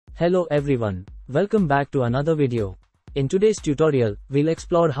Hello everyone, welcome back to another video. In today's tutorial, we'll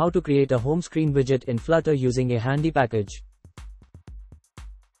explore how to create a home screen widget in Flutter using a handy package.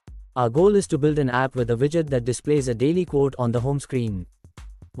 Our goal is to build an app with a widget that displays a daily quote on the home screen.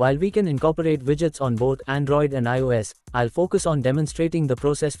 While we can incorporate widgets on both Android and iOS, I'll focus on demonstrating the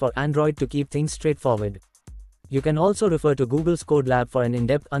process for Android to keep things straightforward. You can also refer to Google's Code Lab for an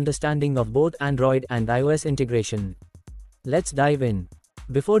in-depth understanding of both Android and iOS integration. Let's dive in.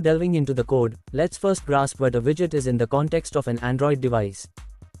 Before delving into the code, let's first grasp what a widget is in the context of an Android device.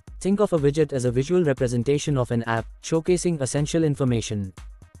 Think of a widget as a visual representation of an app, showcasing essential information.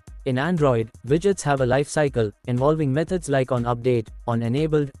 In Android, widgets have a life cycle, involving methods like onUpdate,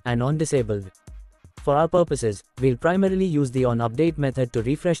 onEnabled, and onDisabled. For our purposes, we'll primarily use the onUpdate method to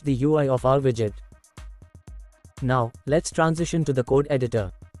refresh the UI of our widget. Now, let's transition to the code editor.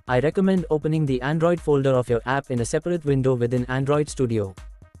 I recommend opening the Android folder of your app in a separate window within Android Studio.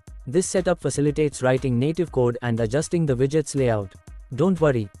 This setup facilitates writing native code and adjusting the widget's layout. Don't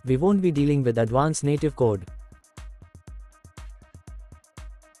worry, we won't be dealing with advanced native code.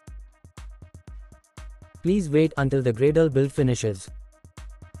 Please wait until the Gradle build finishes.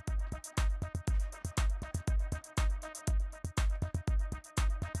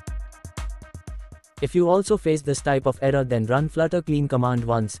 If you also face this type of error, then run flutter clean command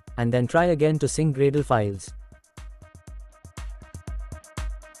once, and then try again to sync Gradle files.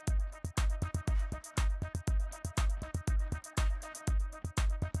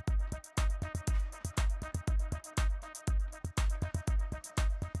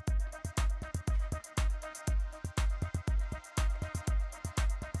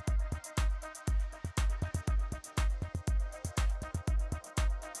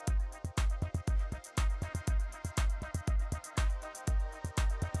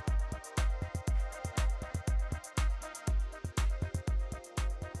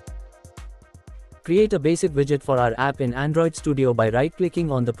 Create a basic widget for our app in Android Studio by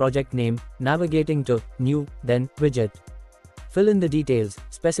right-clicking on the project name, navigating to New, then Widget. Fill in the details,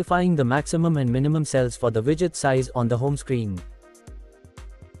 specifying the maximum and minimum cells for the widget size on the home screen.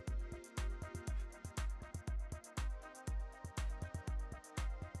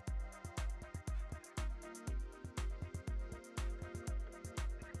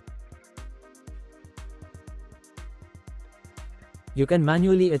 You can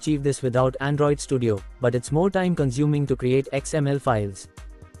manually achieve this without Android Studio, but it's more time-consuming to create XML files.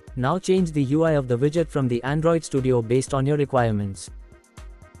 Now change the UI of the widget from the Android Studio based on your requirements.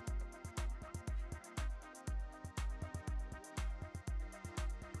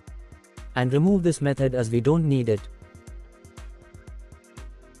 And remove this method as we don't need it.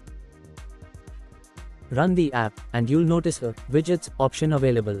 Run the app, and you'll notice a Widgets option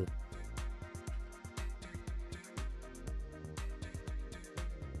available.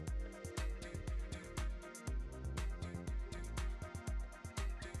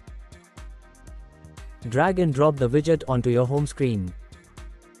 Drag and drop the widget onto your home screen.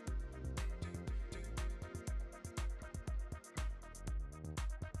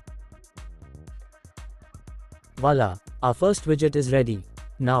 Voila! Our first widget is ready.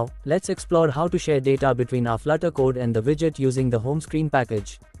 Now, let's explore how to share data between our Flutter code and the widget using the home screen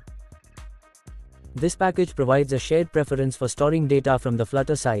package. This package provides a shared preference for storing data from the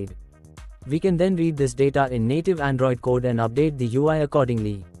Flutter side. We can then read this data in native Android code and update the UI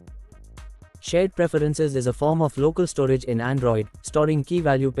accordingly. Shared preferences is a form of local storage in Android, storing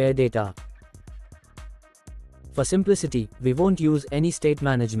key-value pair data. For simplicity, we won't use any state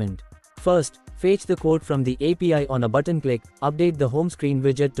management. First, fetch the quote from the API on a button click, update the home screen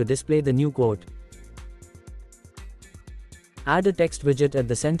widget to display the new quote. Add a text widget at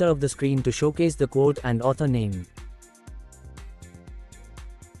the center of the screen to showcase the quote and author name.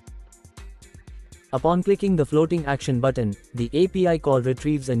 Upon clicking the floating action button, the API call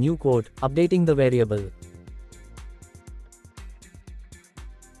retrieves a new quote, updating the variable.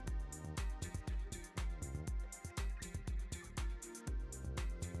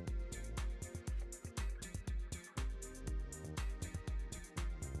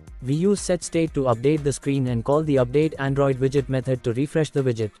 We use setState to update the screen and call the update Android widget method to refresh the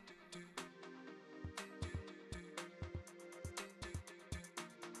widget.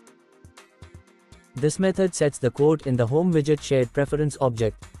 This method sets the quote in the home widget shared preference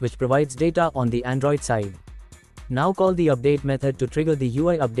object, which provides data on the Android side. Now call the update method to trigger the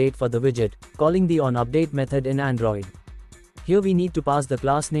UI update for the widget, calling the onUpdate method in Android. Here we need to pass the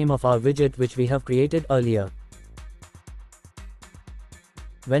class name of our widget which we have created earlier.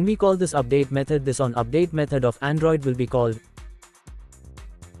 When we call this update method, this onUpdate method of Android will be called,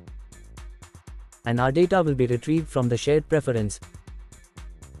 and our data will be retrieved from the shared preference.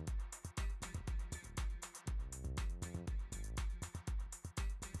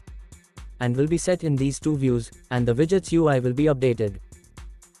 and will be set in these two views, and the widget's UI will be updated.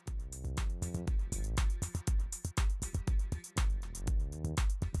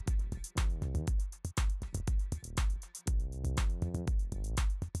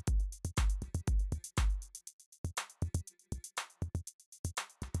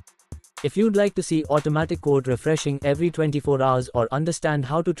 If you'd like to see automatic code refreshing every 24 hours or understand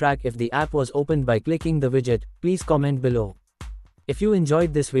how to track if the app was opened by clicking the widget, please comment below. If you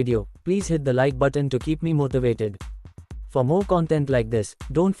enjoyed this video, please hit the like button to keep me motivated. For more content like this,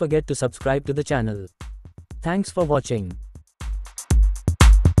 don't forget to subscribe to the channel. Thanks for watching.